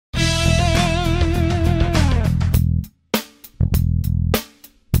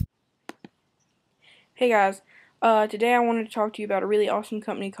Hey guys, today I wanted to talk to you about a really awesome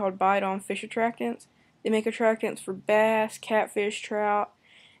company called Fish Attractants. They make attractants for bass, catfish, trout.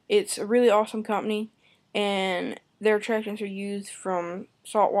 It's a really awesome company, and their attractants are used from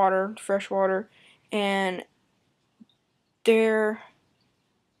saltwater to freshwater, and their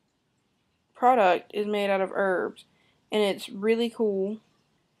product is made out of herbs, and it's really cool.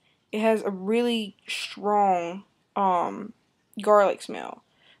 It has a really strong garlic smell.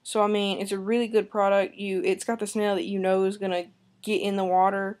 So I mean, it's a really good product. It's got the smell that you know is gonna get in the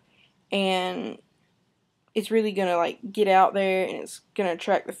water, and it's really gonna like get out there, and it's gonna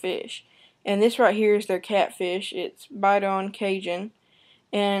attract the fish. And this right here is their catfish. It's Bite On Cajun.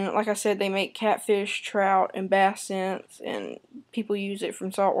 And like I said, they make catfish, trout, and bass scents, and people use it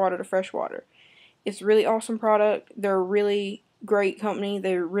from saltwater to freshwater. It's a really awesome product. They're a really great company.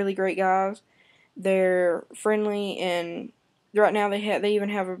 They're really great guys. They're friendly, and right now they even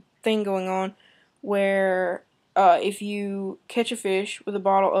have a thing going on where if you catch a fish with a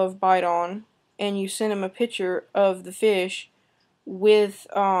bottle of Bite On and you send them a picture of the fish with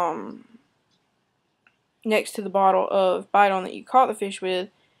next to the bottle of Bite On that you caught the fish with,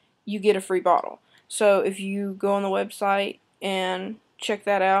 you get a free bottle. So if you go on the website and check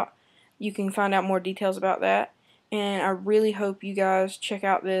that out, you can find out more details about that. And I really hope you guys check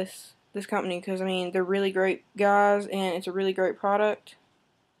out this company, because I mean, they're really great guys and it's a really great product.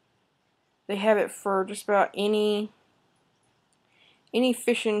 They have it for just about any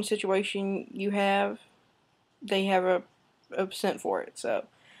fishing situation you have. They have a scent for it. So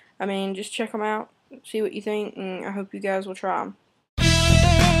I mean, just check them out, see what you think, and I hope you guys will try them.